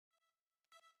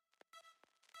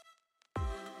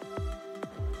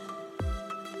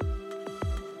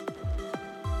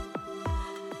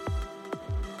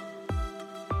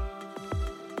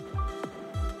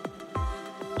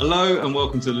Hello and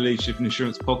welcome to the Leadership and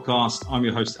Insurance Podcast. I'm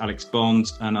your host, Alex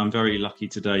Bond, and I'm very lucky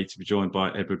today to be joined by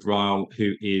Edward Ryall,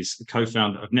 who is the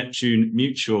co-founder of Neptune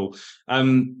Mutual.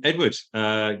 Edward,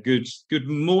 good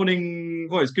morning.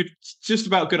 Well, it's just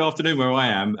about good afternoon where I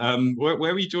am. Where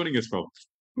are you joining us from?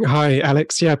 Hi,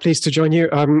 Alex. Yeah, pleased to join you.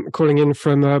 I'm calling in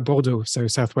from Bordeaux, so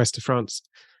southwest of France.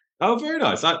 Oh, very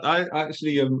nice. I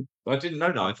actually I didn't know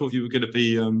that. I thought you were going to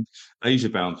be Asia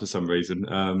bound for some reason.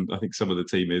 I think some of the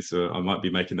team is. I might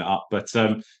be making that up, but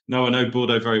no, I know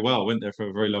Bordeaux very well. I went there for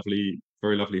a very lovely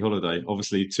holiday.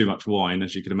 Obviously, too much wine,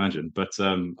 as you can imagine, but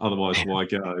otherwise, why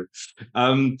go?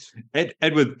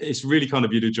 Edward, it's really kind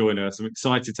of you to join us. I'm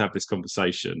excited to have this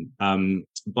conversation.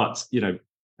 But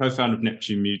co-founder of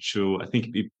Neptune Mutual, I think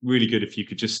it'd be really good if you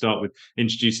could just start with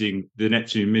introducing the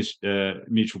Neptune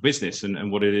Mutual business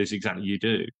and what it is exactly you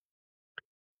do.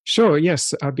 Sure,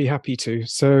 yes, I'd be happy to.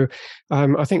 So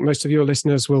I think most of your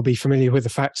listeners will be familiar with the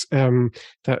fact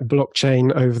that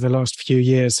blockchain over the last few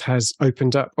years has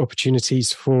opened up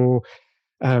opportunities for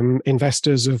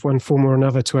investors of one form or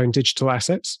another to own digital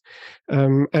assets.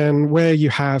 And where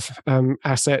you have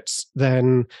assets,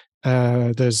 then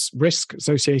there's risk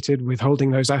associated with holding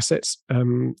those assets,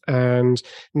 and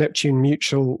Neptune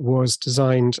Mutual was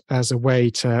designed as a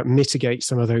way to mitigate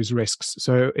some of those risks.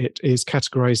 So it is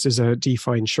categorized as a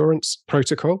DeFi insurance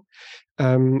protocol,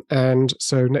 and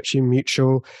so Neptune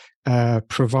Mutual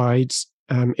provides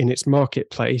in its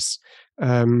marketplace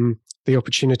the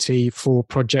opportunity for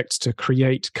projects to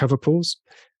create cover pools,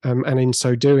 and in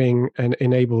so doing,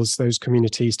 enables those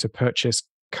communities to purchase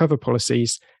cover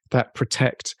policies that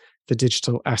protect the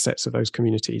digital assets of those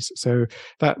communities. So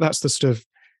that's the sort of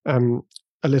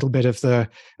a little bit of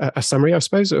a summary, I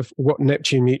suppose, of what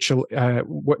Neptune Mutual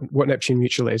what Neptune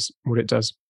Mutual is, what it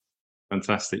does.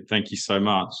 Fantastic, thank you so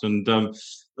much. And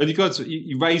you guys,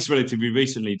 you raised relatively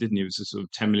recently, didn't you? It was a sort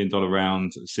of $10 million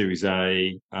round, Series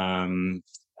A. I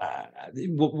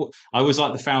always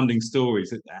like the founding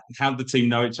stories. How did the team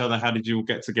know each other? How did you all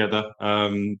get together?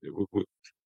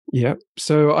 Yeah,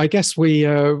 so I guess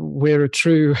we're a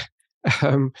true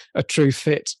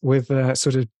fit with a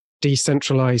sort of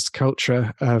decentralized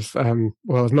culture of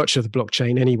much of the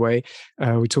blockchain anyway.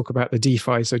 We talk about the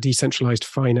DeFi, so decentralized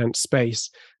finance space,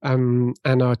 and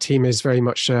our team is very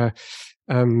much true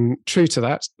to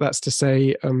that. That's to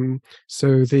say,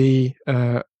 so the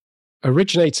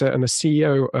originator and the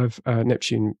CEO of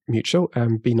Neptune Mutual,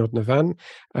 Binod Navan,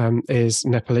 is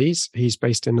Nepalese. He's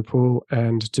based in Nepal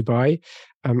and Dubai,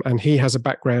 and he has a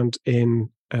background in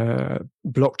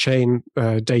blockchain,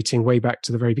 dating way back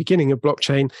to the very beginning of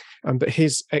blockchain, but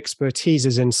his expertise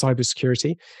is in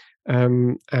cybersecurity,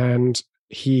 and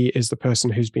he is the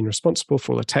person who's been responsible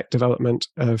for the tech development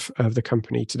of the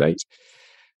company to date.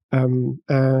 And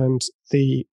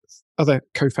the other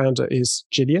co-founder is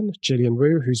Jillian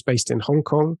Wu, who's based in Hong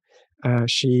Kong.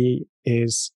 She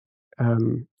is,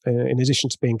 in addition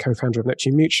to being co-founder of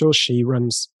Neptune Mutual, she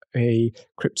runs a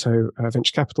crypto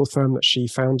venture capital firm that she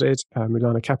founded,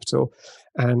 Mulana Capital,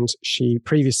 and she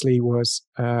previously was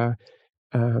CEO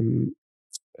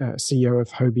of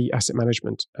Hobie Asset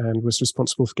Management and was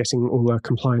responsible for getting all the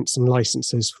compliance and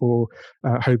licenses for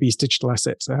Hobie's digital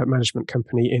asset management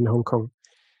company in Hong Kong.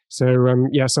 So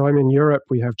so I'm in Europe.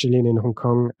 We have Jillian in Hong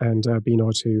Kong and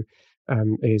Binod, who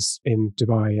is in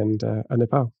Dubai and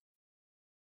Nepal.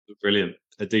 Brilliant.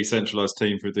 A decentralized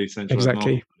team for a decentralized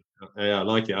exactly. market. Yeah, I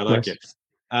like it. Nice.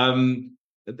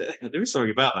 There is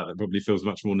something about that probably feels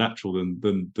much more natural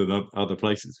than other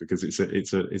places, because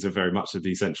it's a very much a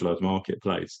decentralized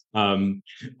marketplace. I'm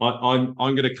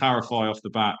going to clarify off the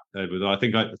bat, Edward. I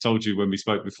think I told you when we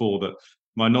spoke before that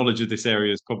my knowledge of this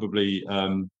area is probably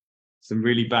some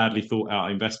really badly thought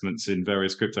out investments in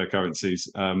various cryptocurrencies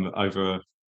over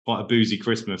quite a boozy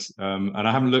Christmas. And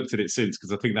I haven't looked at it since,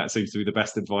 because I think that seems to be the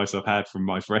best advice I've had from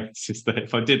my friends, is that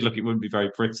if I did look, it wouldn't be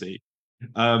very pretty.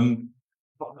 I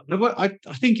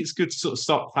think it's good to sort of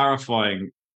start clarifying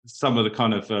some of the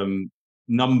kind of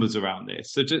numbers around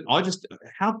this. So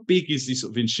how big is the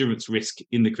sort of insurance risk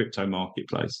in the crypto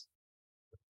marketplace?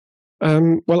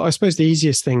 Well, I suppose the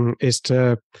easiest thing is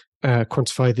to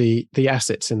quantify the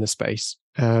assets in the space.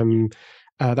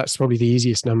 That's probably the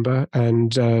easiest number.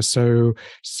 And so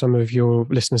some of your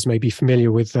listeners may be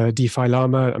familiar with DeFi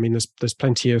Llama. I mean, there's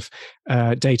plenty of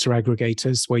data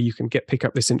aggregators where you can pick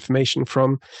up this information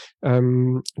from.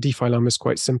 DeFi Llama is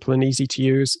quite simple and easy to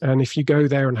use. And if you go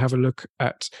there and have a look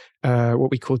at what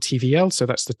we call TVL, so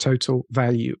that's the total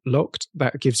value locked,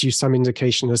 that gives you some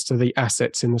indication as to the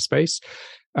assets in the space.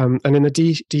 And in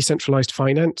the decentralized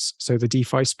finance, so the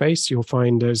DeFi space, you'll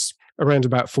find there's around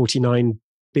about $49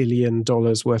 billion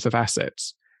worth of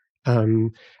assets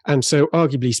And so,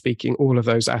 arguably speaking, all of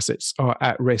those assets are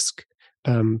at risk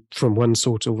from one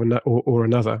sort or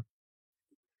another.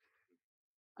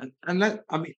 And that,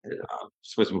 I mean, I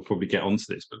suppose we'll probably get onto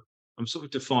this, but I'm sort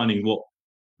of defining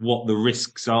what the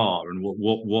risks are and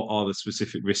what are the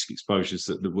specific risk exposures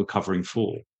that we're covering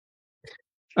for.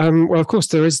 Well, of course,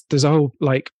 there's a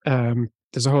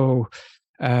whole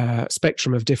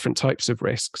spectrum of different types of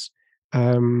risks,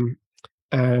 and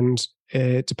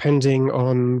depending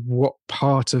on what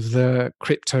part of the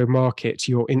crypto market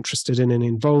you're interested in and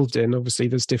involved in, obviously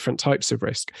there's different types of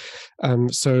risk.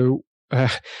 So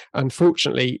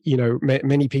unfortunately,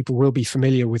 many people will be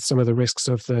familiar with some of the risks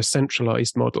of the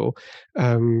centralized model.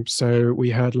 So we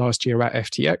heard last year about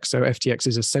FTX. So FTX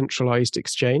is a centralized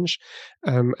exchange,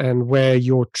 and where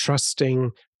you're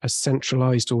trusting a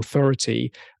centralized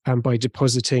authority by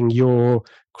depositing your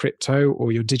crypto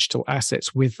or your digital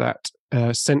assets with that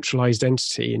centralized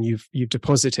entity, and you've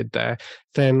deposited there,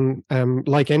 then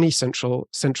like any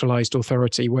centralized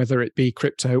authority, whether it be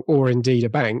crypto or indeed a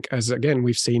bank, as again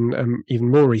we've seen even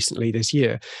more recently this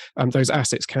year, those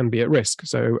assets can be at risk.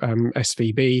 So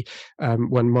SVB,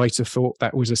 one might have thought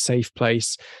that was a safe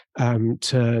place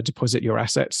to deposit your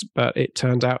assets, but it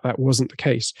turned out that wasn't the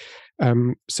case.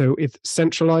 So if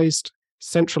centralized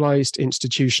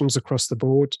institutions across the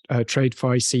board,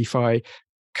 TradeFi, CeFi,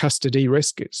 custody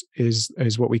risk is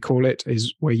what we call it,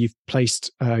 is where you've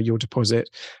placed your deposit.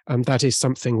 That is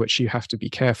something which you have to be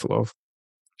careful of.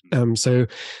 So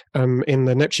in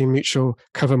the Neptune Mutual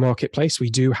cover marketplace, we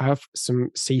do have some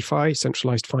CeFi,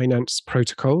 centralized finance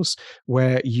protocols,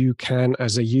 where you can,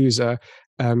 as a user,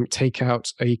 take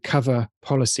out a cover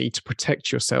policy to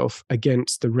protect yourself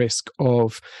against the risk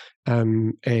of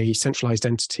a centralized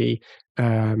entity.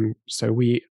 So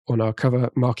we, on our cover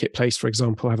marketplace, for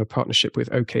example, have a partnership with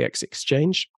OKX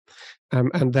Exchange.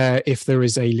 And there, if there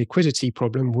is a liquidity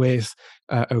problem with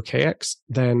OKX,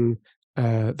 then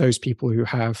those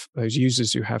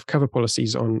users who have cover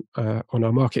policies on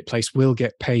our marketplace will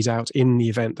get paid out in the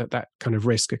event that kind of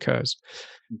risk occurs.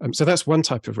 So that's one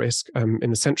type of risk in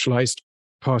the centralized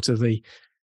part of the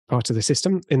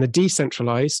system. In the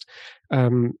decentralized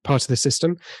part of the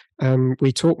system,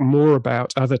 we talk more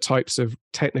about other types of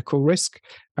technical risk,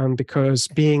 because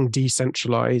being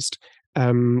decentralized,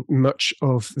 much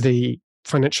of the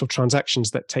financial transactions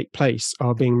that take place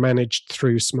are being managed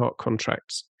through smart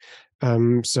contracts.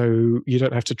 So you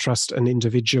don't have to trust an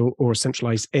individual or a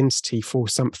centralized entity for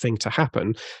something to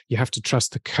happen. You have to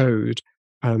trust the code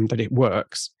that it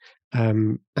works.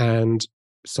 And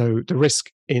so the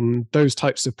risk in those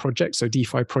types of projects, so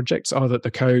DeFi projects, are that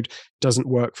the code doesn't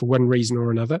work for one reason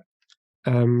or another.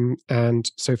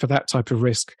 And so for that type of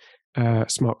risk,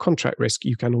 smart contract risk,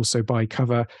 you can also buy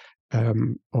cover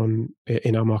in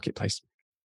our marketplace.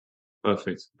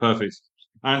 Perfect. And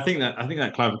I think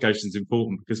that clarification is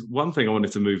important, because one thing I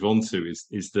wanted to move on to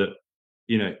is that,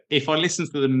 if I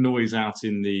listen to the noise out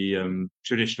in the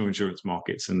traditional insurance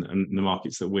markets and the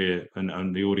markets that we're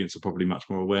and the audience are probably much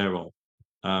more aware of,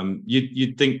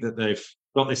 you'd think that they've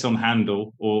got this on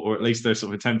handle, or at least they're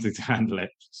sort of attempting to handle it.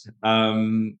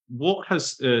 What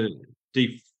has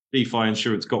DeFi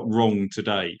insurance got wrong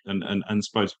today, and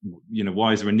suppose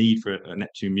why is there a need for a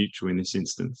Neptune Mutual in this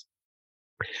instance?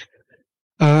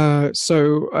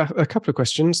 So a couple of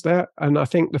questions there, and I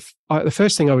think the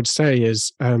first thing I would say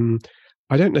is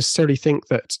I don't necessarily think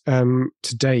that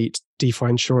to date DeFi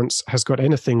insurance has got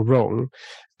anything wrong.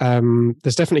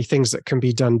 There's definitely things that can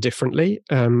be done differently.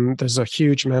 There's a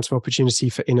huge amount of opportunity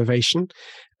for innovation,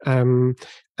 and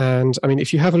I mean,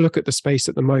 if you have a look at the space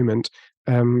at the moment,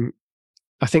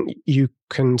 I think you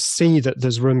can see that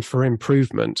there's room for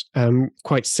improvement,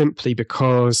 quite simply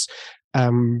because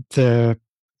the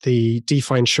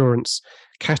DeFi insurance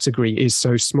category is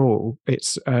so small.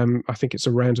 It's I think it's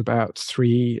around about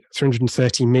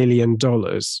 $330 million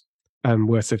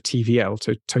worth of TVL,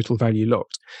 to total value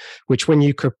locked, which when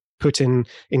you could put in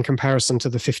comparison to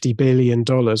the $50 billion or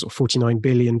 $49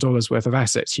 billion worth of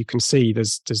assets, you can see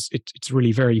it's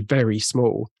really very, very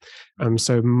small.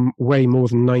 So way more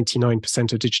than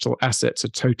 99% of digital assets are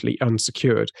totally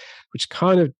unsecured, which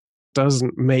kind of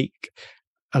doesn't make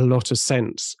a lot of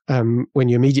sense when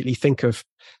you immediately think of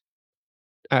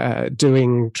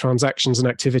doing transactions and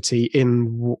activity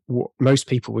in what most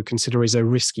people would consider is a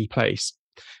risky place.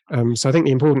 So I think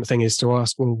the important thing is to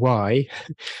ask, well, why,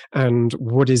 and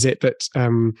what is it that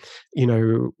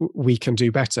we can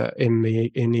do better in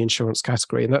the insurance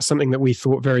category? And that's something that we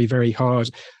thought very, very hard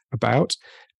about,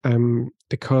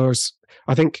 because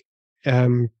I think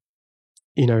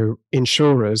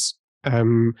insurers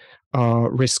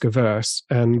are risk averse.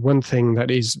 And one thing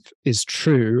that is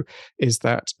true is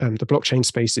that the blockchain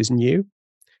space is new,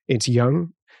 it's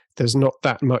young. There's not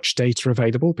that much data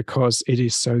available because it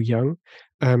is so young.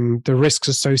 The risks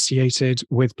associated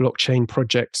with blockchain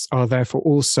projects are therefore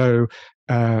also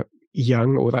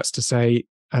young, or that's to say,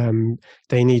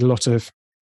 they need a lot of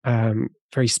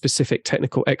very specific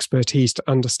technical expertise to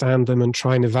understand them and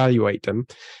try and evaluate them.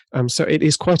 So it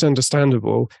is quite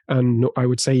understandable, and I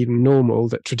would say even normal,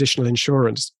 that traditional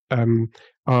insurance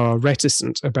are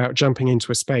reticent about jumping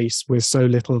into a space with so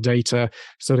little data,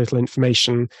 so little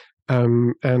information,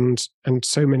 and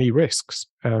so many risks,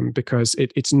 because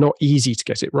it's not easy to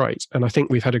get it right. And I think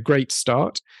we've had a great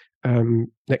start.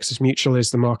 Nexus Mutual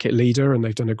is the market leader, and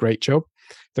they've done a great job.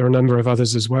 There are a number of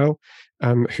others as well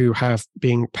who have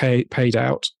been paid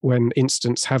out when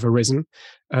incidents have arisen,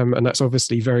 and that's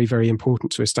obviously very, very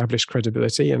important to establish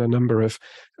credibility. And a number of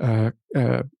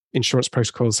insurance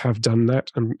protocols have done that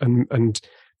and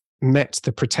met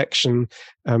the protection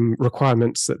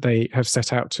requirements that they have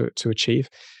set out to achieve.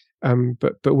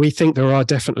 But we think there are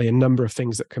definitely a number of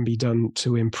things that can be done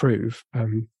to improve. I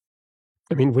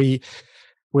mean, we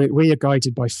are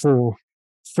guided by four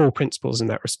principles in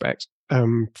that respect.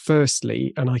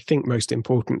 Firstly, and I think most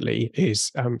importantly,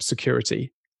 is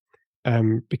security,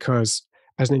 because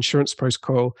as an insurance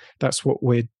protocol, that's what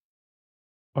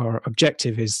our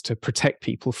objective is, to protect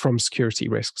people from security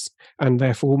risks. And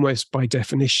therefore, almost by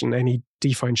definition, any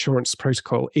DeFi insurance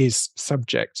protocol is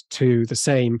subject to the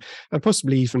same and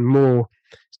possibly even more,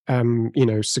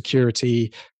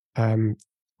 security.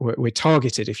 We're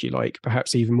targeted, if you like,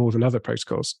 perhaps even more than other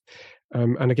protocols.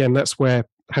 And again, that's where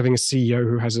having a CEO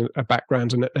who has a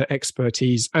background and an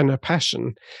expertise and a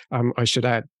passion, I should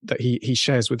add, that he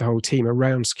shares with the whole team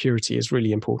around security is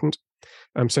really important.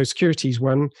 So security is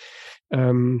one.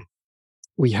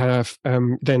 We have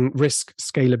then risk,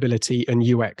 scalability, and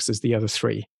UX as the other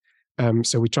three.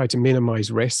 So we try to minimize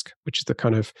risk, which is the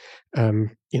kind of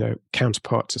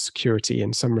counterpart to security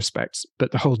in some respects.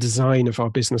 But the whole design of our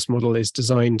business model is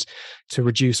designed to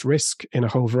reduce risk in a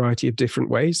whole variety of different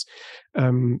ways.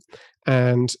 And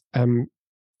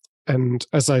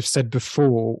as I've said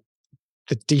before,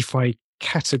 the DeFi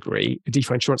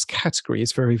insurance category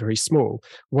is very, very small.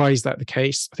 Why is that the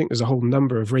case? I think there's a whole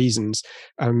number of reasons.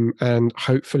 And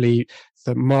hopefully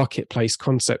the marketplace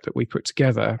concept that we put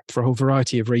together for a whole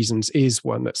variety of reasons is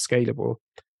one that's scalable.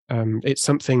 It's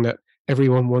something that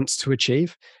everyone wants to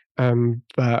achieve,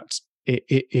 but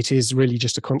it is really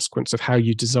just a consequence of how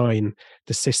you design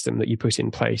the system that you put in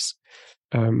place.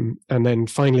 And then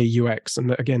finally, UX.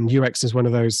 And again, UX is one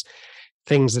of those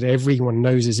things that everyone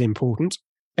knows is important.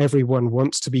 Everyone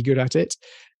wants to be good at it.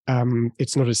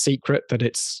 It's not a secret that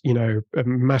it's a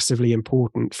massively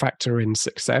important factor in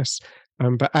success.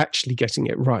 But actually getting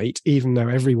it right, even though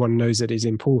everyone knows it is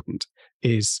important,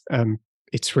 is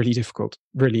it's really difficult,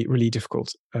 really, really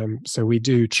difficult. So we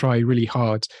do try really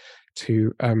hard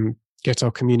to get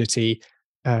our community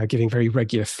giving very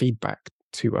regular feedback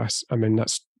to us. I mean,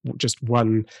 that's just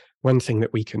one thing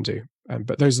that we can do.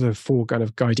 But those are the four kind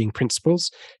of guiding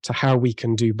principles to how we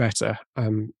can do better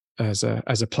as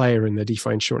a player in the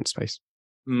DeFi insurance space.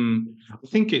 I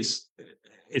think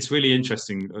it's really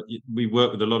interesting. We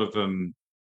work with a lot of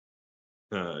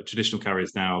traditional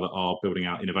carriers now that are building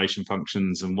out innovation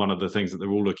functions, and one of the things that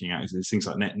they're all looking at is things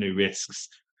like net new risks.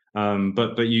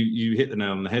 But you hit the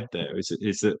nail on the head there. Is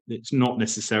that it's not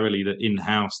necessarily that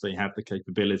in-house they have the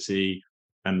capability,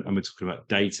 and we're talking about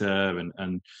data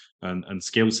and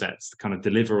skill sets to kind of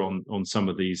deliver on some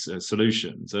of these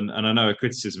solutions. And I know a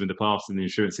criticism in the past in the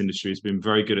insurance industry has been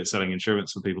very good at selling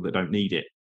insurance for people that don't need it.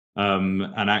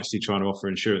 And actually trying to offer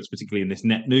insurance, particularly in this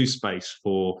net new space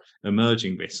for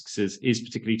emerging risks, is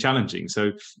particularly challenging.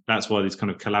 So that's why this kind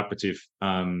of collaborative,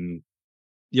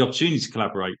 the opportunity to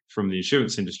collaborate from the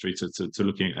insurance industry to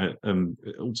looking at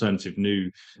alternative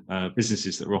new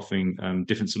businesses that are offering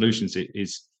different solutions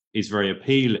is very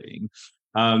appealing.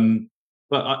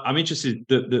 But I'm interested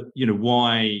that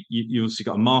why you also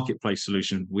got a marketplace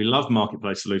solution. We love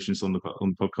marketplace solutions on the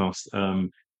podcast.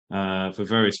 For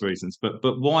various reasons, but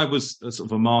why was sort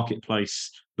of a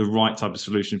marketplace the right type of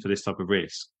solution for this type of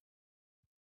risk?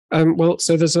 Well,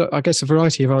 so there's I guess a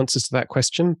variety of answers to that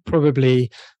question. Probably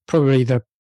the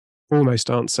foremost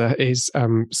answer is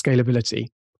scalability.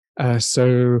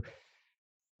 So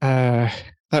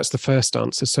that's the first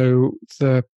answer. So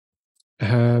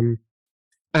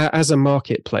as a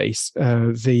marketplace,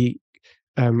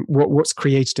 what's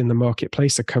created in the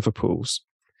marketplace are cover pools.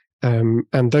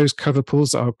 And those cover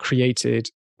pools are created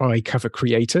by cover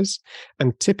creators.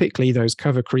 And typically those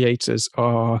cover creators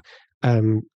are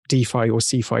DeFi or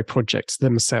CeFi projects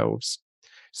themselves.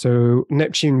 So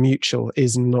Neptune Mutual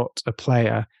is not a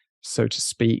player, so to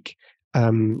speak,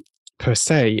 per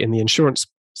se in the insurance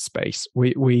space.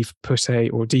 We've put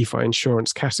or DeFi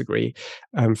insurance category,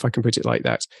 if I can put it like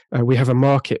that. We have a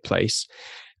marketplace.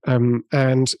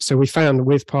 And so we found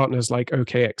with partners like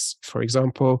OKX, for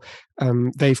example,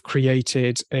 they've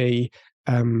created a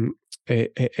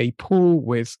pool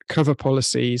with cover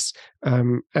policies,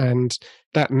 and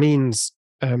that means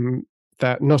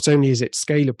that not only is it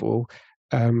scalable,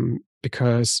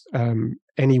 because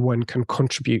anyone can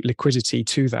contribute liquidity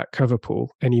to that cover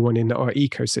pool. Anyone in our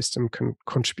ecosystem can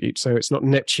contribute. So it's not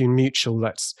Neptune Mutual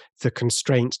that's the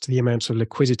constraint to the amount of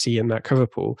liquidity in that cover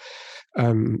pool.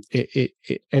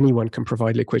 Anyone can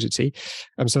provide liquidity.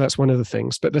 So that's one of the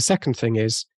things. But the second thing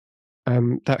is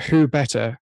that who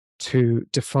better to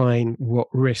define what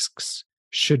risks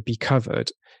should be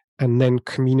covered and then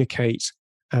communicate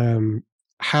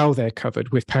how they're covered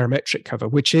with parametric cover,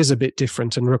 which is a bit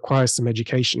different and requires some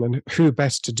education. And who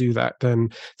best to do that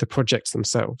than the projects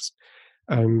themselves?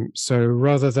 So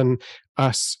rather than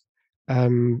us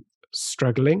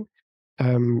struggling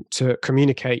to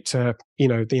communicate to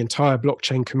the entire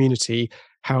blockchain community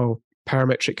how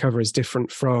parametric cover is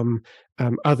different from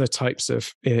other types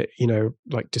of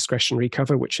like discretionary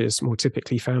cover, which is more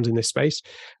typically found in this space,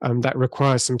 that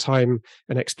requires some time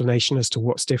and explanation as to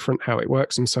what's different, how it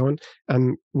works, and so on.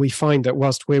 And we find that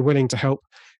whilst we're willing to help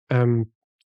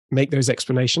make those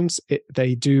explanations,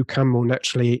 they do come more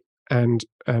naturally and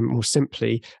more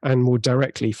simply and more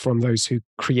directly from those who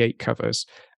create covers.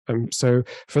 So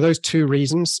for those two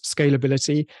reasons,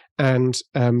 scalability and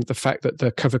the fact that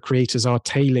the cover creators are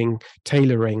tailoring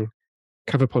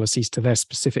cover policies to their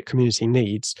specific community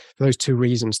needs, for those two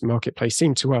reasons, the marketplace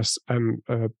seemed to us a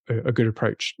good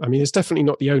approach. I mean, it's definitely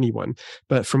not the only one,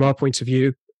 but from our point of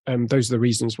view, those are the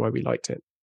reasons why we liked it.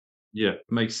 Yeah,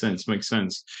 makes sense.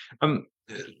 I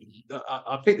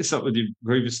picked this up with you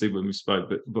previously when we spoke,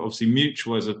 but obviously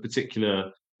Mutual has a particular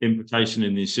implication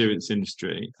in the insurance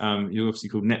industry. You obviously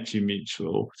called Neptune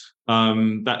Mutual.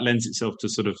 That lends itself to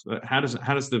sort of how does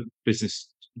the business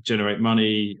generate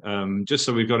money? Just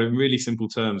so we've got it in really simple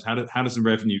terms, how does the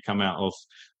revenue come out of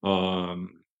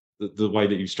the way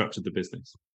that you've structured the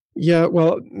business? Yeah,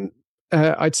 well,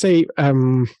 I'd say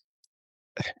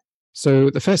so.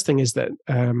 The first thing is that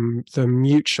the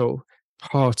mutual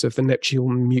part of the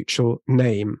Neptune Mutual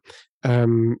name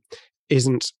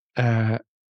isn't.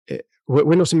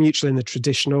 We're not a mutual in the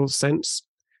traditional sense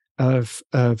of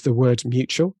the word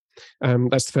mutual.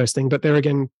 That's the first thing. But there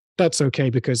again, that's okay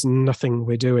because nothing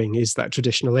we're doing is that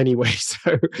traditional anyway.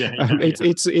 So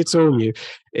it's all new.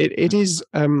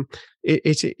 It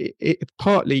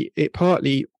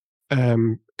partly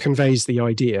conveys the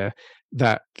idea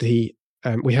that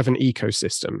we have an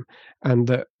ecosystem, and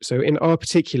that so in our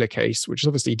particular case, which is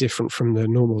obviously different from the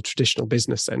normal traditional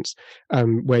business sense,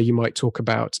 where you might talk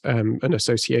about an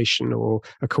association or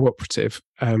a cooperative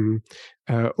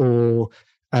or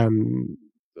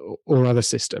other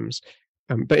systems.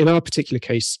 But in our particular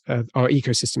case, our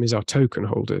ecosystem is our token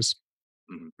holders.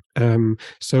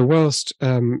 So whilst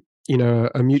a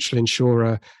mutual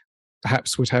insurer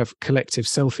perhaps would have collective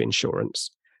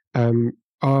self-insurance,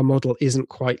 our model isn't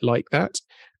quite like that,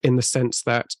 in the sense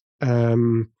that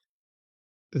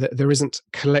there isn't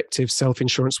collective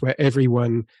self-insurance where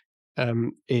everyone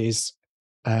is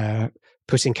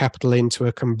putting capital into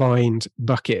a combined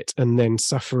bucket and then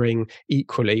suffering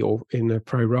equally or in a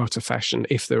pro rata fashion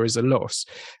if there is a loss.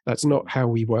 That's not how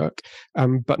we work.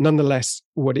 But nonetheless,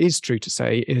 what is true to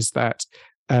say is that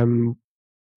we're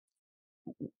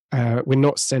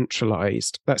not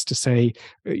centralized. That's to say,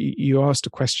 you asked a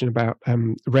question about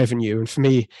revenue, and for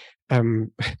me,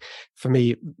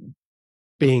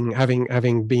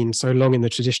 having been so long in the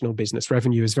traditional business,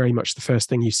 revenue is very much the first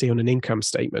thing you see on an income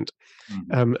statement.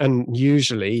 And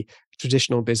usually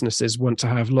traditional businesses want to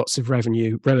have lots of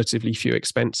revenue, relatively few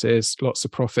expenses, lots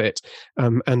of profit,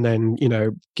 and then,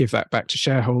 give that back to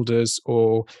shareholders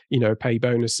or, pay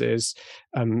bonuses,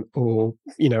 or,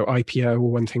 IPO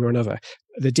or one thing or another.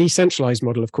 The decentralized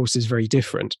model, of course, is very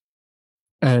different.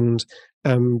 And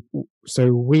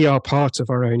so we are part of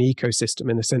our own ecosystem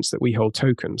in the sense that we hold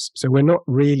tokens. So we're not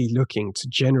really looking to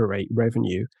generate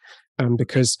revenue,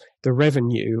 because the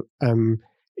revenue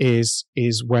is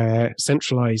where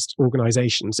centralized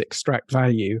organizations extract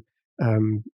value,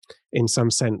 in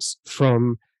some sense,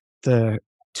 from the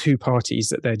two parties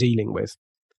that they're dealing with.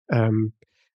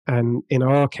 And in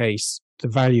our case, the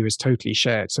value is totally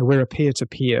shared. So we're a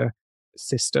peer-to-peer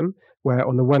system where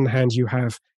on the one hand you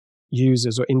have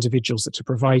users or individuals that are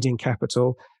providing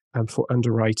capital for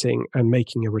underwriting and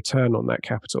making a return on that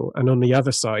capital. And on the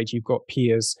other side, you've got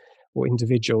peers or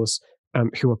individuals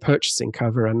who are purchasing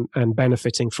cover and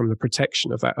benefiting from the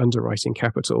protection of that underwriting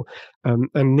capital.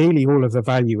 And nearly all of the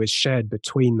value is shared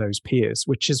between those peers,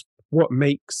 which is what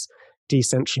makes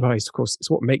decentralized, of course, it's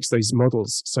what makes those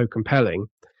models so compelling,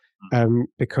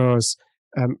 because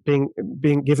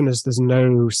being given as there's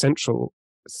no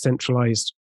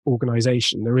centralized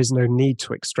organization, there is no need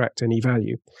to extract any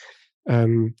value.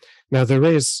 Now there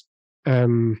is,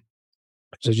 so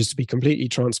just to be completely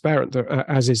transparent,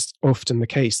 as is often the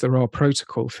case, there are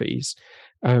protocol fees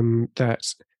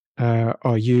that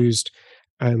are used,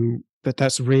 but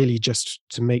that's really just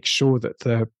to make sure that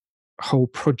the whole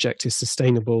project is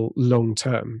sustainable long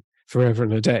term, forever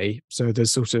and a day. So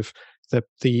there's sort of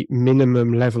the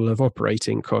minimum level of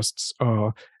operating costs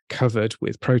are covered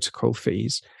with protocol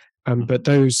fees, but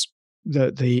those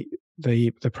the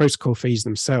protocol fees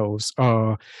themselves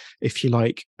are, if you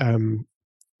like,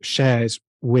 shared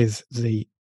with the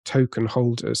token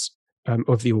holders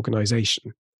of the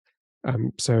organization.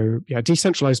 So yeah,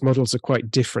 decentralized models are quite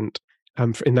different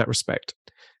in that respect.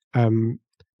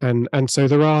 And so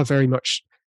there are very much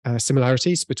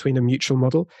similarities between a mutual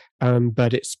model,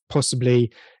 but it's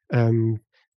possibly,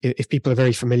 if people are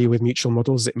very familiar with mutual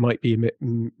models, it might be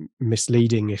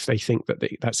misleading if they think that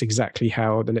that's exactly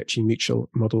how the Neptune mutual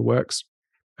model works,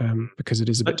 because it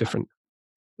is a bit different.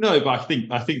 No, but I think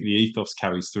the ethos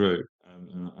carries through,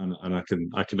 and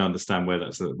I can understand where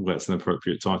that's an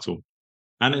appropriate title,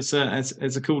 and it's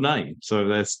a cool name. So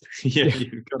there's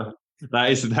you've got to,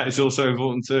 that is also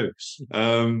important too.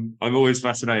 I'm always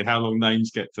fascinated how long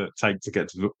names take to get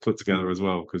to put together as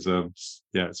well, because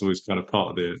it's always kind of part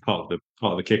of the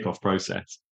kickoff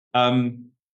process.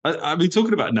 I mean,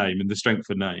 talking about name and the strength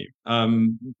of name,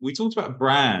 we talked about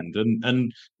brand,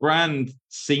 and brand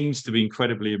seems to be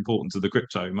incredibly important to the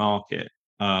crypto market.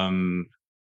 How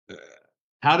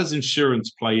does insurance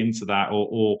play into that,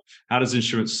 or how does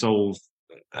insurance solve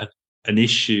an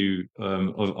issue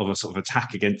of a sort of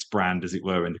attack against brand, as it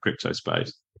were, in the crypto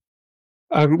space?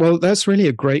 Well, that's really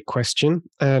a great question,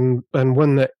 and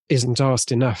one that isn't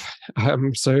asked enough.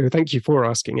 So thank you for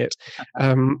asking it.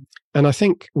 And I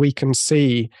think we can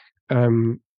see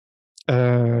through,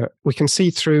 to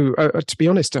be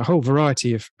honest, a whole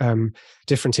variety of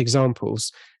different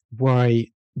examples why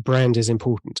brand is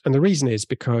important. And the reason is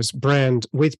because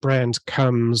with brand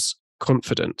comes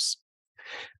confidence.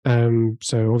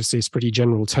 So obviously it's a pretty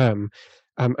general term.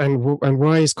 And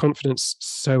why is confidence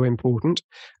so important?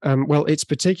 Well, it's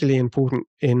particularly important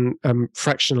in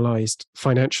fractionalized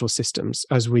financial systems,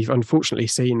 as we've unfortunately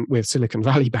seen with Silicon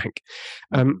Valley Bank.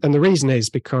 And the reason is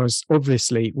because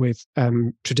obviously with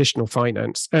traditional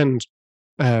finance and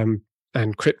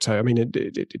crypto, I mean,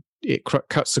 it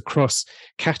cuts across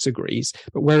categories,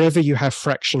 but wherever you have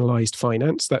fractionalized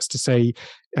finance, that's to say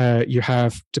you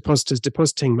have depositors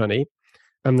depositing money,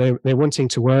 and they're wanting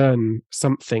to earn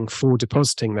something for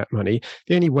depositing that money.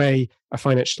 The only way a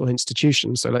financial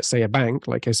institution, so let's say a bank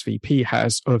like SVP,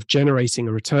 has of generating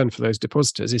a return for those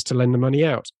depositors is to lend the money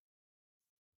out.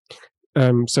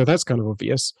 So that's kind of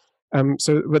obvious.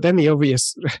 But then the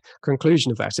obvious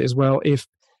conclusion of that is, well, if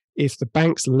the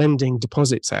bank's lending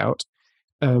deposits out,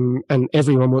 and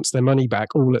everyone wants their money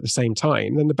back all at the same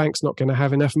time, then the bank's not going to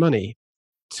have enough money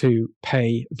to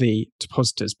pay the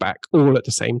depositors back all at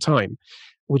the same time,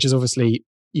 which is obviously,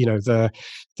 the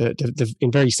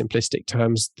in very simplistic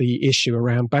terms, the issue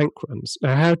around bank runs.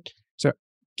 Now,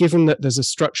 given that there's a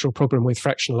structural problem with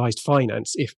fractionalized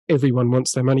finance, if everyone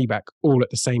wants their money back all at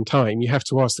the same time, you have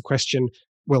to ask the question,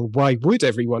 well, why would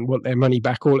everyone want their money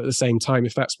back all at the same time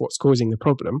if that's what's causing the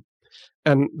problem?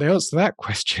 And the answer to that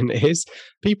question is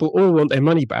people all want their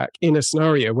money back in a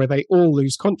scenario where they all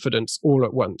lose confidence all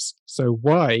at once. So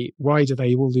why do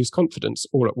they all lose confidence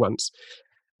all at once?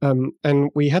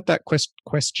 And we had that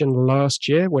question last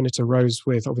year when it arose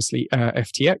with, obviously,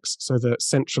 FTX, so the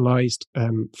centralized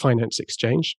finance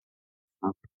exchange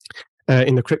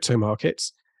in the crypto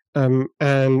markets.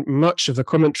 And much of the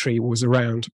commentary was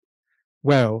around,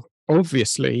 well,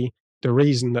 obviously, the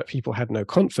reason that people had no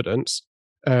confidence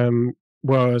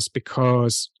was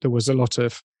because there was a lot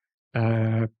of,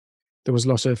 how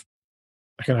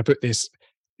can I put this,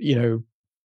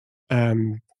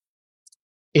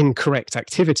 incorrect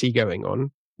activity going on,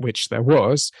 which there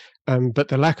was, but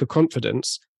the lack of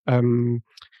confidence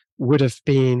would have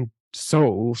been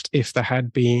solved if there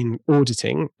had been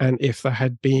auditing and if there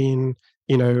had been,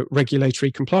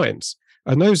 regulatory compliance.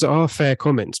 And those are fair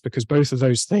comments, because both of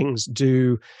those things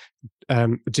do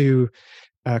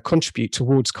contribute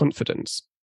towards confidence.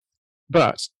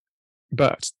 But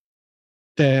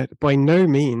they're by no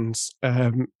means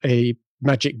a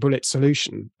magic bullet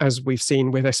solution, as we've seen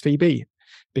with SVB,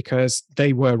 because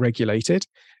they were regulated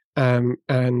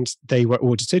and they were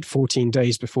audited 14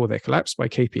 days before their collapse by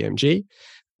KPMG.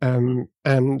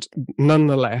 And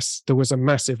nonetheless, there was a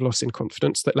massive loss in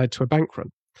confidence that led to a bank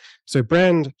run. So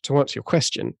brand, to answer your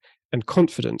question, and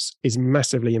confidence is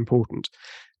massively important.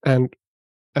 And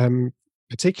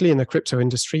particularly in the crypto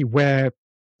industry, where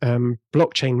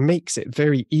blockchain makes it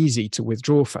very easy to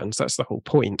withdraw funds, that's the whole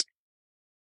point.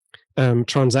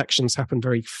 Transactions happen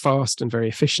very fast and very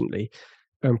efficiently.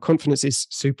 Confidence is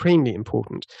supremely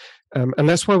important. And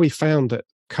that's why we found that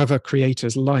cover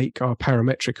creators like our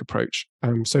parametric approach.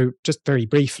 So just very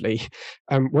briefly,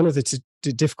 one of the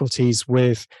difficulties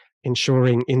with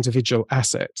insuring individual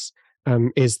assets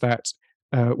is that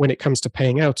when it comes to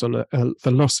paying out on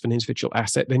the loss of an individual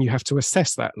asset, then you have to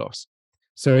assess that loss.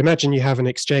 So imagine you have an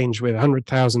exchange with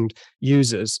 100,000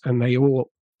 users and they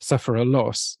all suffer a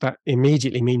loss. That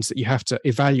immediately means that you have to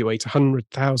evaluate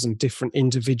 100,000 different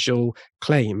individual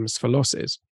claims for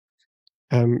losses.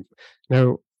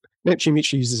 Now, Neptune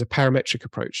Mutual uses a parametric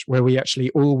approach where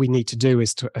all we need to do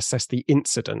is to assess the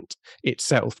incident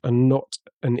itself and not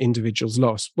an individual's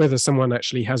loss. Whether someone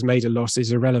actually has made a loss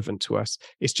is irrelevant to us.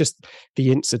 It's just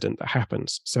the incident that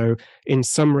happens. So in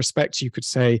some respects, you could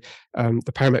say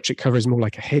the parametric cover is more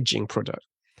like a hedging product.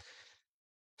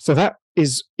 So that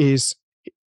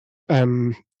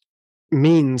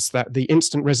means that the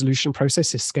instant resolution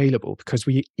process is scalable, because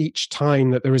each time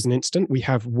that there is an incident, we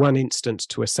have one instant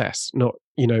to assess, not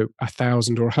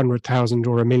 1,000 or 100,000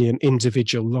 or 1 million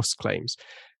individual loss claims.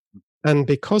 And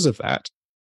because of that,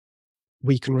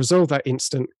 we can resolve that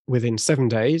incident within 7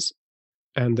 days,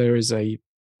 and there is a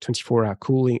 24-hour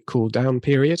cool down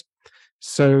period.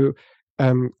 So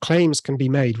claims can be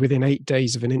made within 8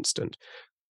 days of an incident.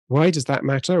 Why does that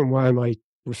matter, and why am I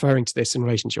referring to this in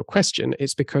relation to your question?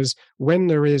 It's because when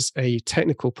there is a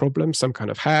technical problem, some kind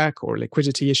of hack or a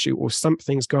liquidity issue or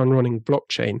something's gone wrong in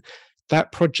blockchain,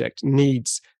 that project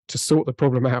needs to sort the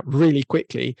problem out really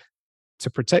quickly to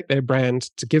protect their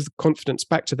brand, to give confidence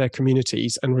back to their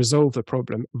communities and resolve the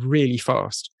problem really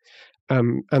fast.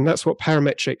 And that's what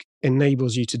parametric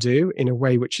enables you to do in a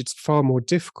way which it's far more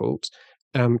difficult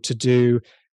to do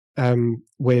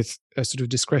with a sort of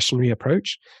discretionary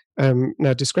approach.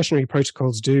 Now, discretionary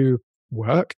protocols do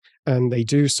work and they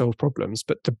do solve problems,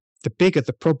 but the bigger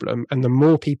the problem and the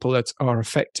more people that are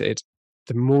affected,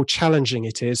 the more challenging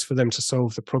it is for them to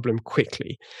solve the problem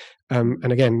quickly.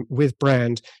 And again, with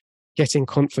brand, getting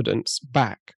confidence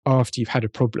back after you've had a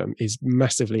problem is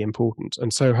massively important.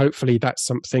 And so hopefully that's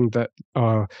something that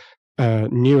our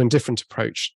new and different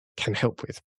approach can help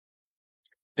with.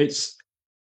 It's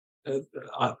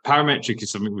parametric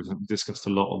is something we've discussed a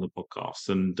lot on the podcast,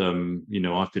 and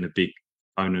I've been a big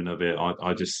proponent of it.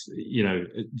 I just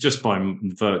just by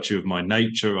virtue of my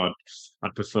nature,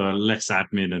 I'd prefer less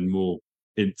admin and more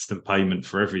instant payment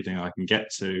for everything I can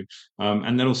get to.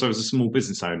 And then also as a small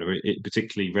business owner, it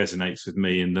particularly resonates with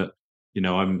me in that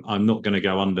I'm not going to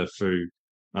go under through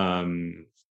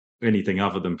anything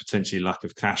other than potentially lack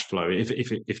of cash flow.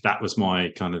 If that was my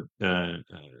kind of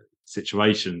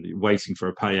situation, waiting for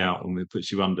a payout and it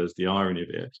puts you under, is the irony of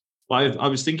it. But I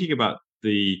was thinking about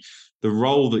the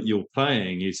role that you're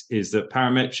playing is that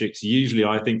parametrics usually,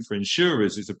 I think, for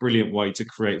insurers is a brilliant way to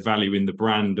create value in the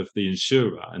brand of the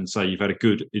insurer and say you've had a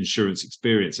good insurance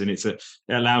experience, and it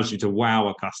allows you to wow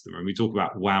a customer. And we talk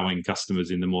about wowing customers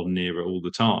in the modern era all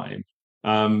the time,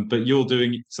 but you're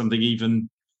doing something even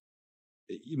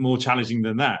more challenging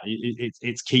than that.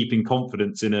 It's keeping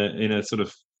confidence in a sort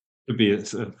of, could be a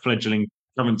fledgling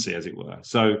currency, as it were.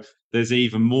 So there's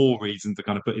even more reason to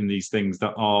kind of put in these things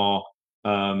that are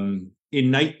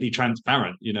innately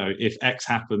transparent. If X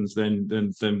happens, then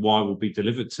Y will be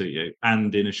delivered to you,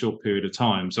 and in a short period of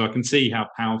time. So I can see how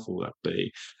powerful that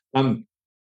be.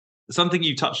 Something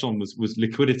you touched on was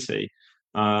liquidity,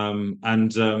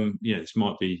 this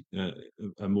might be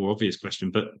a more obvious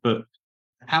question, but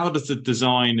how does the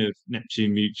design of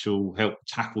Neptune Mutual help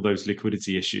tackle those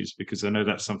liquidity issues? Because I know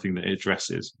that's something that it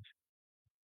addresses.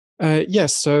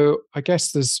 Yes. So I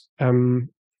guess there's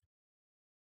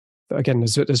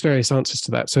various answers to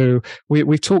that. So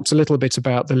we've talked a little bit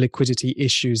about the liquidity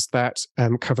issues that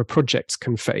cover projects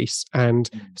can face. And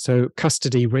so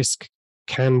custody risk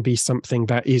can be something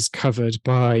that is covered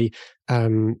by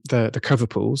the cover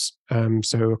pools.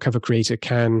 So a cover creator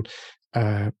can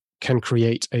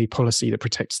create a policy that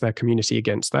protects their community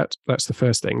against that. That's the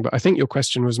first thing. But I think your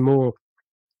question was more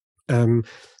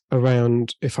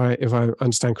around, if I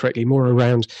understand correctly, more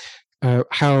around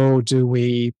how do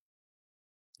we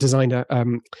design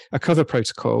a cover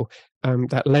protocol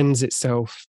that lends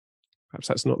itself, perhaps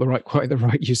that's not quite the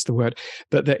right use of the word,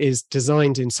 but that is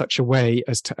designed in such a way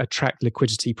as to attract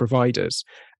liquidity providers.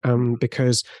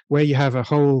 Because where you have a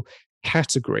whole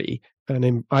category,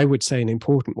 and I would say an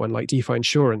important one like DeFi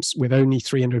insurance, with only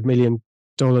 $300 million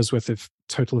worth of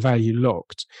total value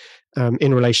locked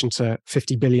in relation to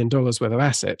 $50 billion worth of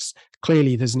assets,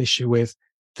 clearly there's an issue with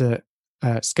the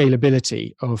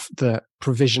scalability of the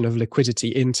provision of liquidity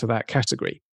into that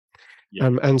category. Yeah.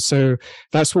 And so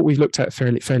that's what we've looked at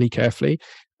fairly carefully.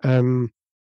 And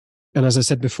as I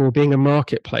said before, being a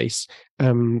marketplace,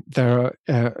 there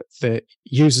are the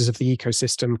users of the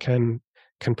ecosystem can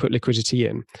put liquidity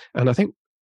in. And I think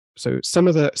so. Some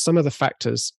of the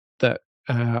factors that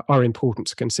are important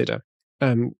to consider.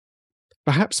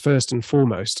 Perhaps first and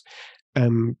foremost, I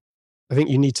think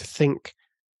you need to think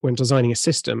when designing a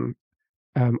system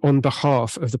on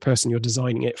behalf of the person you're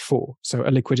designing it for, so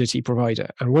a liquidity provider.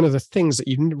 And one of the things that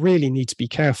you really need to be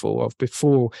careful of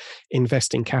before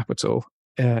investing capital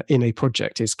in a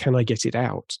project is, can I get it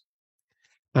out?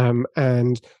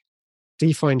 And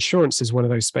DeFi insurance is one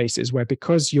of those spaces where,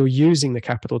 because you're using the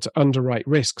capital to underwrite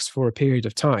risks for a period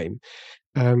of time,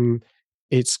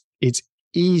 it's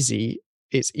easy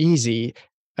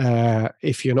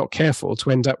if you're not careful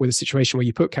to end up with a situation where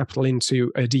you put capital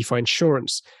into a DeFi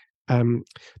insurance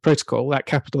protocol. That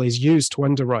capital is used to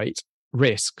underwrite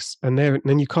risks, and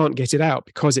then you can't get it out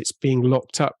because it's being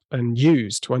locked up and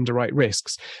used to underwrite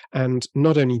risks. And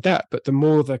not only that, but the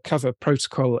more the cover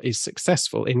protocol is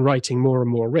successful in writing more and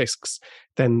more risks,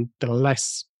 then the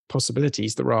less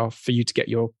possibilities there are for you to get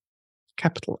your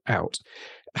capital out.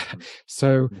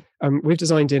 So we've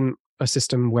designed in a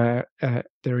system where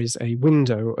there is a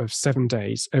window of 7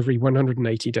 days every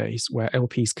 180 days where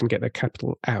LPs can get their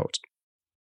capital out.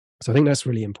 So I think that's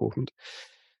really important.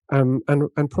 And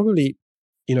probably,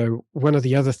 one of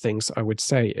the other things I would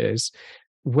say is,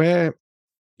 where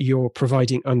you're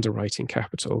providing underwriting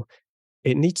capital,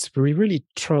 it needs to be really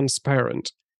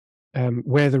transparent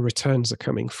where the returns are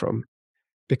coming from.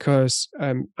 Because,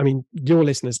 your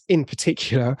listeners in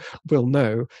particular will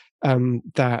know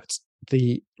that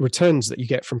the returns that you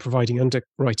get from providing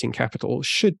underwriting capital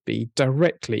should be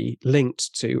directly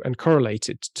linked to and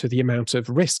correlated to the amount of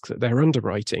risk that they're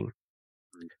underwriting.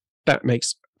 That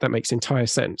makes entire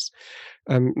sense.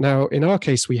 Now, in our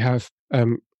case, we have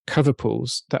cover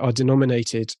pools that are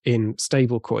denominated in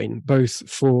stablecoin, both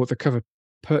for the cover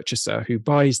purchaser who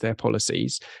buys their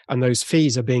policies, and those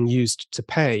fees are being used to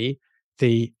pay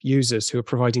the users who are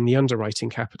providing the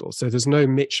underwriting capital. So there's no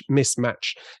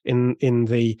mismatch in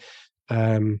the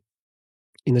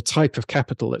type of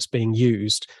capital that's being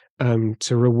used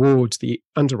to reward the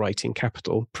underwriting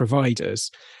capital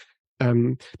providers.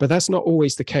 But that's not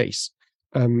always the case.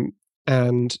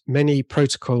 And many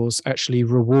protocols actually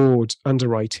reward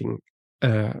underwriting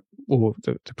or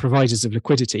the providers of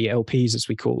liquidity, LPs as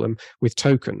we call them, with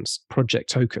tokens, project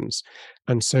tokens.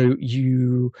 And so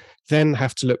you then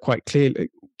have to look quite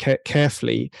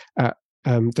carefully at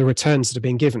the returns that are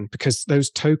being given, because those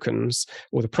tokens,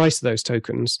 or the price of those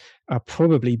tokens, are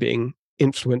probably being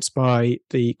influenced by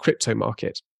the crypto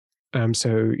market.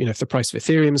 So, if the price of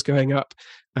Ethereum is going up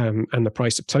and the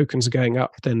price of tokens are going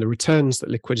up, then the returns that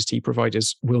liquidity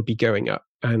providers will be going up.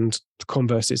 And the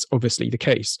converse is obviously the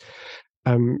case.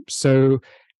 So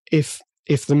if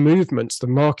the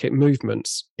market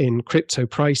movements in crypto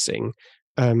pricing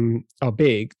are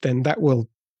big, then that will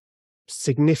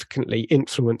significantly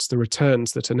influence the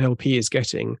returns that an LP is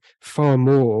getting, far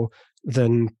more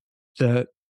than the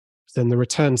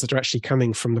returns that are actually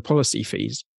coming from the policy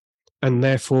fees. And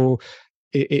therefore,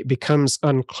 it becomes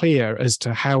unclear as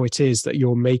to how it is that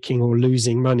you're making or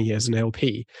losing money as an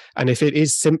LP. And if it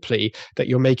is simply that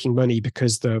you're making money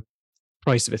because the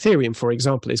price of Ethereum, for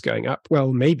example, is going up,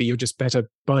 well, maybe you're just better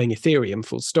buying Ethereum,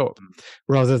 full stop,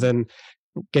 rather than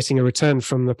getting a return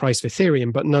from the price of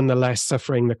Ethereum, but nonetheless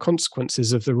suffering the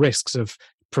consequences of the risks of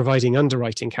providing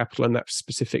underwriting capital and that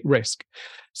specific risk.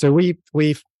 So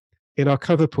we've in our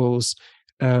cover pools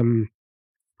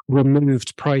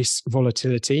removed price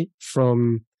volatility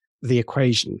from the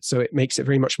equation. So it makes it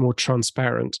very much more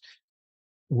transparent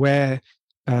where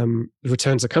the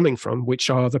returns are coming from, which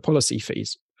are the policy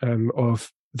fees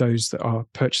of those that are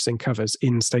purchasing covers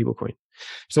in stablecoin.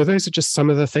 So those are just some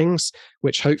of the things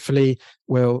which hopefully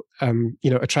will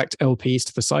attract LPs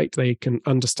to the site. They can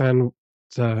understand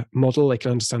the model, they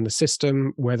can understand the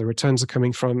system, where the returns are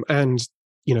coming from, and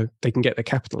they can get their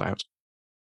capital out.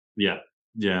 Yeah.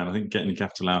 And I think getting the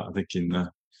capital out, I think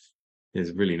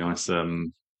is a really nice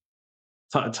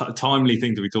timely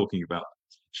thing to be talking about,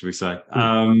 should we say.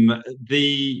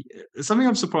 Something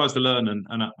I'm surprised to learn, and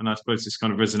I suppose this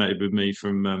kind of resonated with me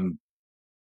from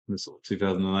the sort of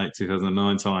 2008,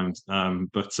 2009 times.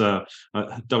 But I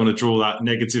don't want to draw that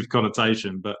negative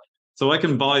connotation. But so I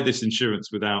can buy this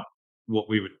insurance without what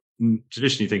we would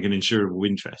traditionally think an insurable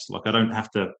interest. Like I don't have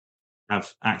to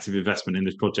have active investment in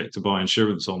this project to buy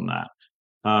insurance on that.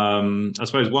 I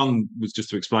suppose one was just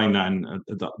to explain that, and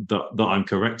that I'm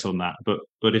correct on that.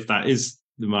 But if that is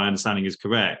my understanding is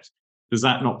correct, does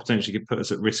that not potentially put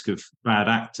us at risk of bad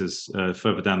actors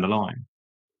further down the line?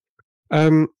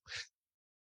 Um,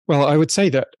 well, I would say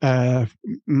that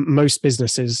most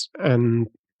businesses and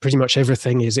pretty much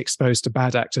everything is exposed to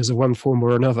bad actors of one form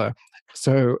or another.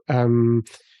 So,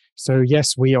 so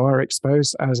yes, we are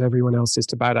exposed as everyone else is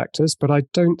to bad actors, but I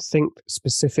don't think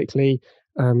specifically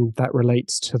that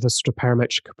relates to the sort of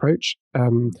parametric approach.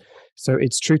 So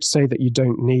it's true to say that you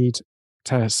don't need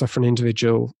to suffer an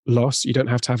individual loss. You don't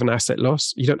have to have an asset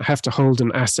loss. You don't have to hold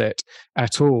an asset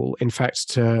at all, in fact,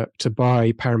 to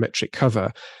buy parametric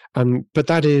cover. But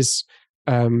that is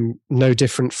no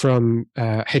different from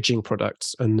hedging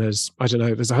products. And there's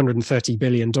 $130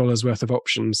 billion worth of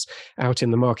options out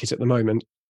in the market at the moment.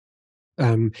 I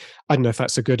don't know if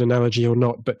that's a good analogy or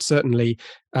not, but certainly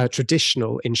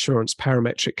traditional insurance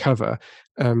parametric cover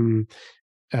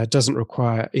doesn't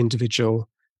require individual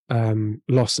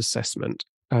loss assessment.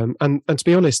 And to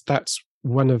be honest, that's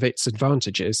one of its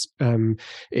advantages.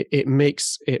 It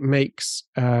makes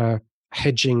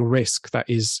hedging risk that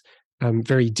is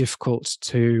very difficult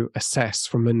to assess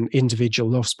from an individual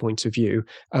loss point of view.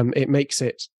 It makes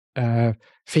it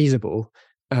feasible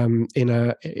in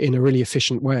a really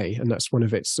efficient way, and that's one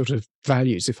of its sort of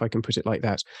values, if I can put it like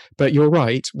that. But you're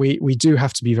right, we do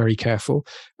have to be very careful,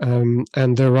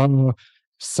 and there are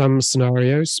some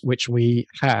scenarios which we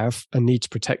have and need to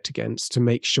protect against to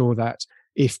make sure that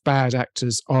if bad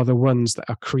actors are the ones that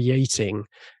are creating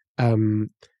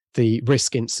the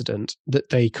risk incident, that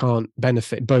they can't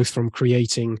benefit both from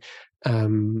creating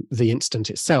the incident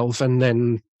itself and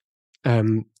then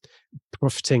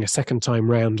profiting a second time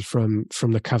round from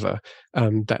the cover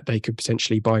that they could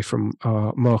potentially buy from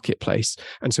our marketplace.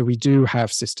 And so we do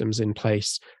have systems in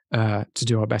place to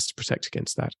do our best to protect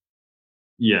against that.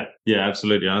 Yeah,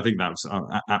 absolutely. I think that's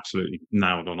absolutely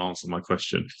nailed on answer my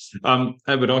question.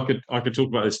 Edward, I could talk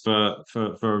about this for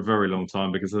a very long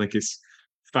time because I think it's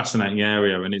a fascinating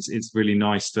area, and it's really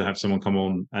nice to have someone come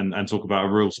on and talk about a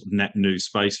real sort of net new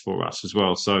space for us as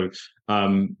well. So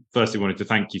firstly, wanted to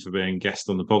thank you for being a guest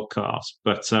on the podcast,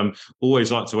 but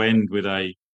always like to end with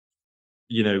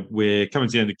we're coming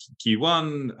to the end of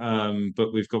Q1,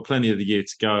 but we've got plenty of the year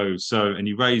to go. So, and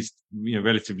you raised,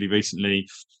 relatively recently,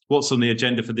 what's on the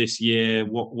agenda for this year?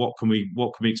 What can we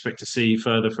expect to see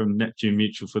further from Neptune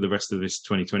Mutual for the rest of this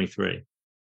 2023?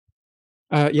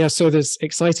 So there's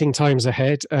exciting times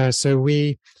ahead. So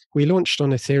we launched on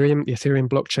Ethereum, the Ethereum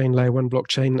blockchain, layer 1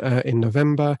 blockchain, in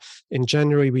November. In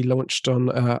January, we launched on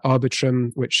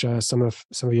Arbitrum, which some of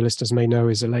your listeners may know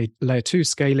is a layer 2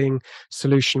 scaling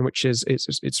solution, which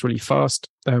it's really fast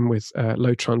with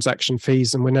low transaction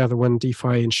fees. And we're now the one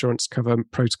DeFi insurance cover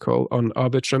protocol on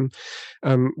Arbitrum.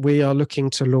 We are looking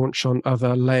to launch on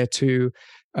other layer 2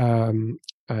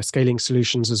 scaling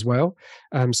solutions as well.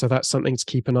 So that's something to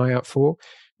keep an eye out for.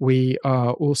 We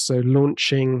are also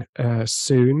launching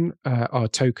soon our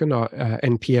token, our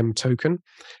NPM token.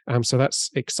 So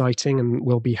that's exciting and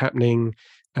will be happening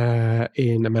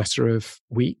in a matter of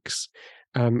weeks.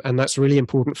 And that's really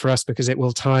important for us because it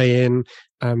will tie in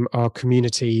our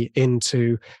community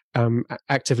into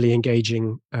actively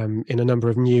engaging in a number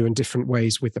of new and different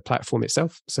ways with the platform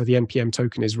itself. So the NPM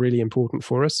token is really important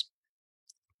for us.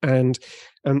 And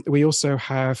we also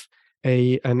have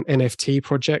an NFT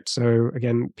project. So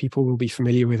again, people will be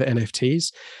familiar with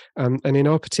NFTs. And in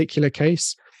our particular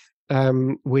case,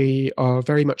 we are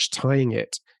very much tying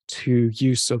it to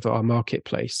use of our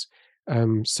marketplace.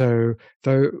 So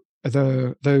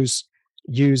those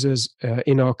users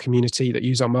in our community that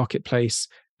use our marketplace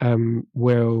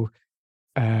will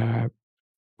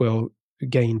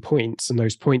gain points, and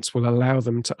those points will allow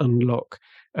them to unlock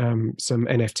some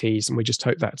NFTs, and we just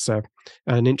hope that's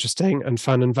an interesting and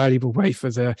fun and valuable way for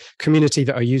the community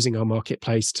that are using our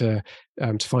marketplace to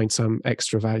find some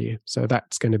extra value. So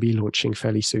that's going to be launching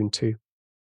fairly soon too.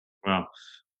 Wow,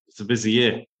 it's a busy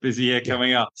year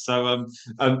coming up. So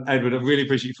Edward, I really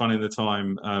appreciate you finding the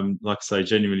time. Like I say,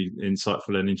 genuinely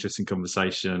insightful and interesting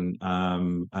conversation.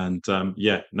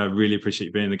 Really appreciate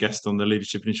you being the guest on the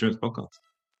Leadership in Insurance podcast.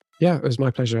 Yeah, it was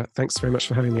my pleasure. Thanks very much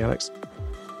for having me, Alex.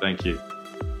 Thank you.